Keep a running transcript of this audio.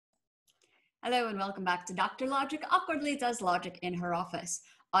Hello and welcome back to Dr. Logic awkwardly does logic in her office.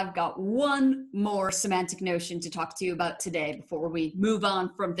 I've got one more semantic notion to talk to you about today before we move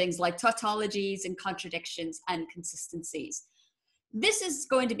on from things like tautologies and contradictions and consistencies. This is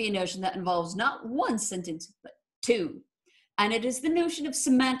going to be a notion that involves not one sentence, but two. And it is the notion of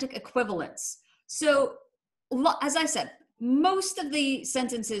semantic equivalence. So, as I said, most of the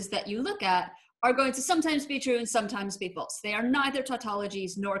sentences that you look at are going to sometimes be true and sometimes be false. They are neither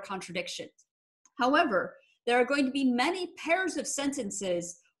tautologies nor contradictions. However, there are going to be many pairs of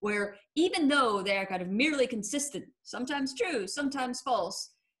sentences where even though they are kind of merely consistent, sometimes true, sometimes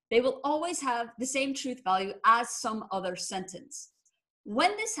false, they will always have the same truth value as some other sentence.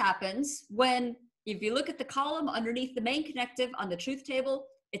 When this happens, if you look at the column underneath the main connective on the truth table,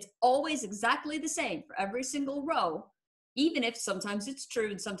 it's always exactly the same for every single row, even if sometimes it's true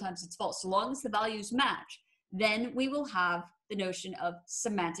and sometimes it's false. So long as the values match, then we will have the notion of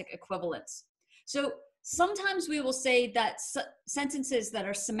semantic equivalence. So sometimes we will say that sentences that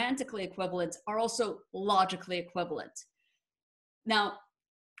are semantically equivalent are also logically equivalent. Now,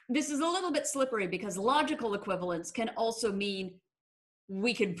 this is a little bit slippery because logical equivalence can also mean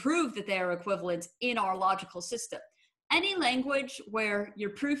we can prove that they are equivalent in our logical system. Any language where your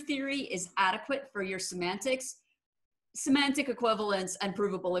proof theory is adequate for your semantics, semantic equivalence and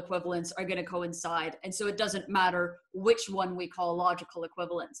provable equivalence are going to coincide. And so it doesn't matter which one we call logical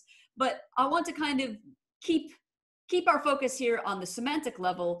equivalence. But I want to kind of keep our focus here on the semantic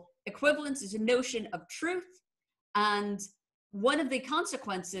level. Equivalence is a notion of truth. And one of the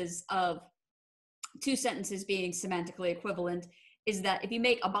consequences of two sentences being semantically equivalent is that if you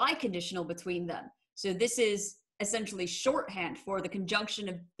make a biconditional between them, so this is essentially shorthand for the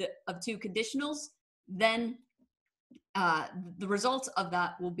conjunction of two conditionals, then the result of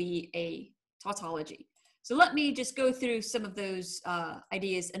that will be a tautology. So let me just go through some of those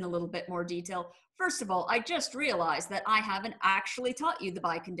ideas in a little bit more detail. First of all, I just realized that I haven't actually taught you the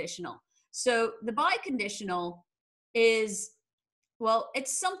biconditional. So the biconditional is, well,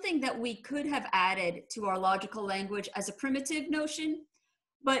 it's something that we could have added to our logical language as a primitive notion,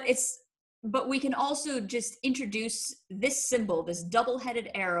 but we can also just introduce this symbol, this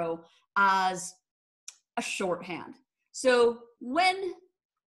double-headed arrow, as a shorthand. So when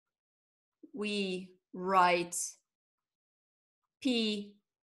we write P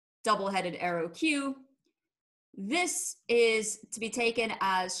double-headed arrow Q, this is to be taken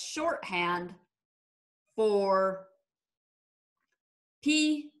as shorthand for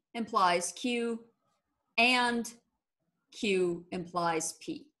P implies Q and Q implies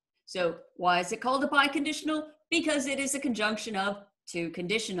P. So why is it called a biconditional? Because it is a conjunction of two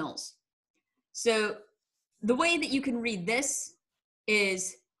conditionals. So the way that you can read this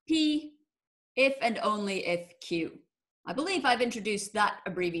is P if and only if Q. I believe I've introduced that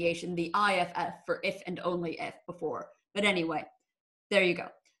abbreviation, the IFF, for if and only if before. But anyway, there you go.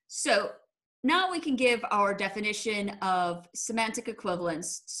 So now we can give our definition of semantic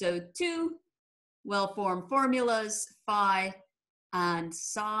equivalence. So two well-formed formulas, phi and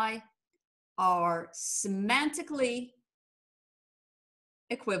psi, are semantically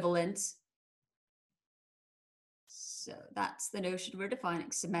equivalent. So that's the notion we're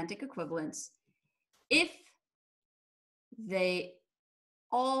defining, semantic equivalence, if they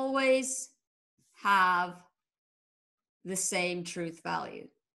always have the same truth value.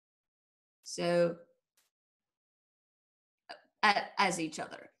 So as each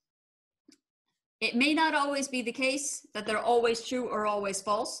other. It may not always be the case that they're always true or always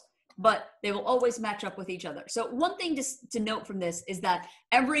false, but they will always match up with each other. So one thing to note from this is that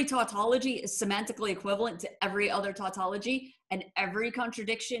every tautology is semantically equivalent to every other tautology, and every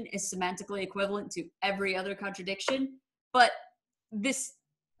contradiction is semantically equivalent to every other contradiction. But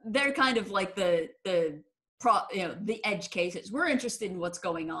they're kind of like the edge cases. We're interested in what's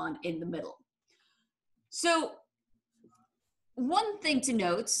going on in the middle. So one thing to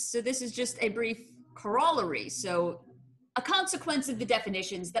note, so this is just a brief corollary. So a consequence of the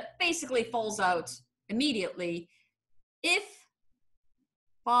definitions that basically falls out immediately, if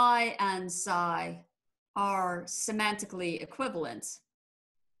phi and psi are semantically equivalent,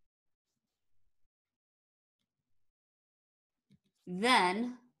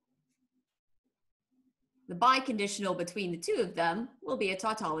 then the biconditional between the two of them will be a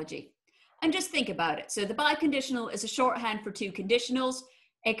tautology. And just think about it. So the biconditional is a shorthand for two conditionals.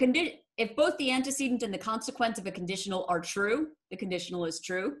 If both the antecedent and the consequent of a conditional are true, the conditional is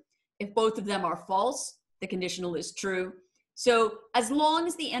true. If both of them are false, the conditional is true. So as long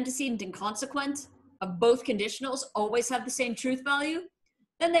as the antecedent and consequent of both conditionals always have the same truth value,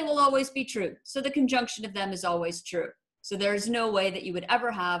 then they will always be true. So the conjunction of them is always true. So there is no way that you would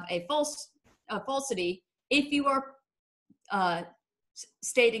ever have a false falsity if you are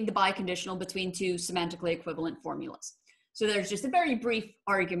stating the biconditional between two semantically equivalent formulas. So there's just a very brief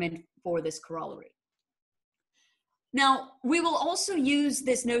argument for this corollary. Now, we will also use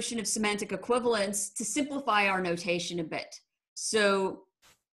this notion of semantic equivalence to simplify our notation a bit. So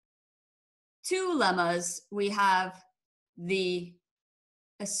two lemmas, we have the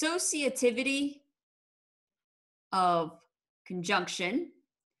associativity of conjunction,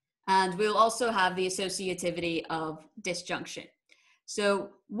 and we'll also have the associativity of disjunction. So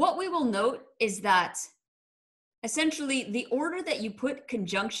what we will note is that essentially the order that you put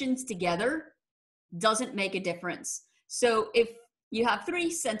conjunctions together doesn't make a difference. So if you have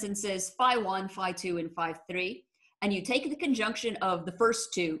three sentences, phi1, phi2, and phi3, and you take the conjunction of the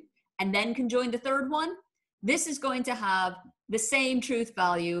first two and then conjoin the third one, this is going to have the same truth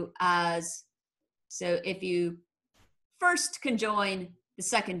value as, so if you first conjoin the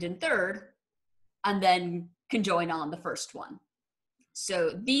second and third, and then conjoin on the first one.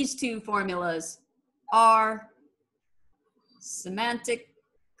 So these two formulas are semantically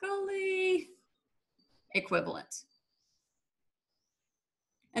equivalent.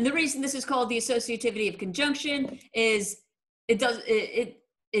 And the reason this is called the associativity of conjunction is it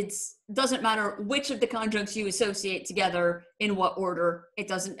doesn't matter which of the conjuncts you associate together in what order, it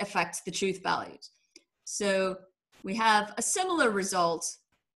doesn't affect the truth values. So we have a similar result.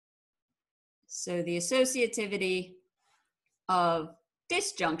 So the associativity of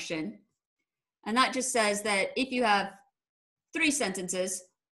disjunction, and that just says that if you have three sentences,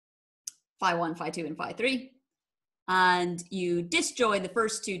 phi1, phi2, and phi3, and you disjoin the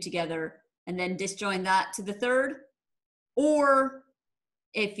first two together and then disjoin that to the third, or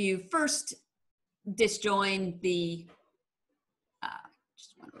if you first disjoin the,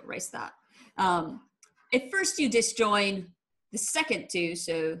 just want to erase that. If first you disjoin the second two,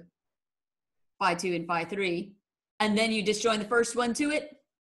 so phi2 and phi3, and then you disjoin the first one to it,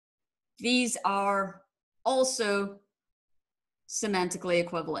 these are also semantically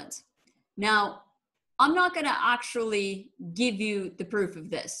equivalent. Now, I'm not going to actually give you the proof of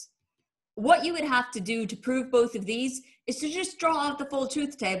this. What you would have to do to prove both of these is to just draw out the full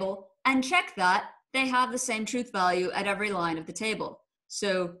truth table and check that they have the same truth value at every line of the table.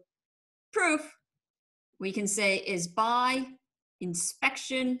 So proof, we can say, is by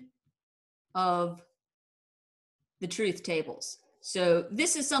inspection of the truth tables. So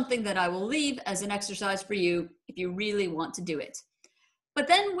this is something that I will leave as an exercise for you if you really want to do it. But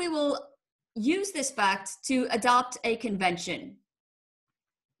then we will use this fact to adopt a convention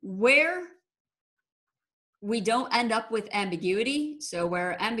where we don't end up with ambiguity. So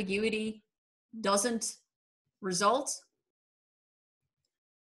where ambiguity doesn't result,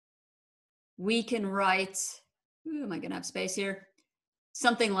 we can write, am I going to have space here?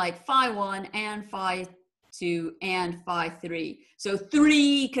 Something like phi1 and phi2 and phi3. So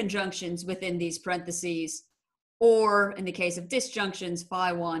three conjunctions within these parentheses, or in the case of disjunctions,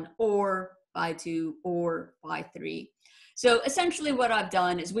 phi1 or phi2 or phi3. So essentially what I've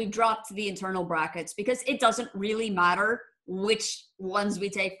done is we've dropped the internal brackets because it doesn't really matter which ones we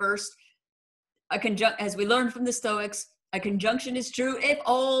take first. As we learned from the Stoics, a conjunction is true if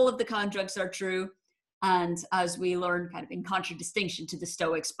all of the conjuncts are true. And as we learned kind of in contradistinction to the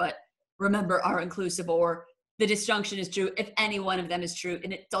Stoics, but remember our inclusive or, the disjunction is true if any one of them is true,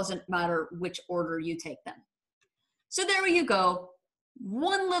 and it doesn't matter which order you take them. So there you go.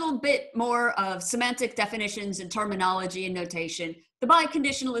 One little bit more of semantic definitions and terminology and notation. The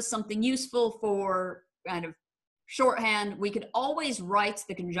biconditional is something useful for kind of shorthand. We could always write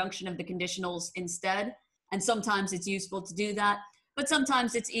the conjunction of the conditionals instead, and sometimes it's useful to do that, but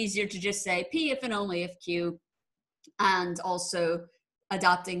sometimes it's easier to just say P if and only if Q, and also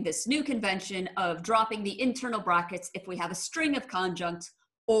adopting this new convention of dropping the internal brackets if we have a string of conjuncts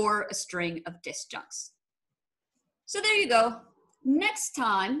or a string of disjuncts. So there you go. Next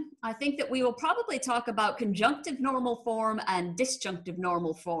time, I think that we will probably talk about conjunctive normal form and disjunctive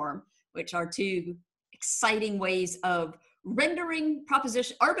normal form, which are two exciting ways of rendering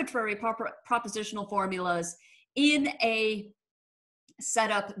arbitrary propositional formulas in a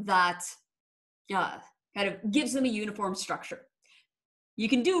setup that kind of gives them a uniform structure. You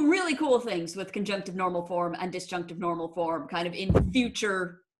can do really cool things with conjunctive normal form and disjunctive normal form kind of in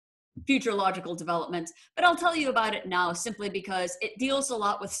future logical developments, but I'll tell you about it now simply because it deals a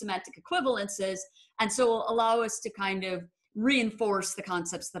lot with semantic equivalences, and so will allow us to kind of reinforce the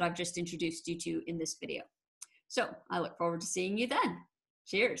concepts that I've just introduced you to in this video. So I look forward to seeing you then.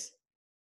 Cheers.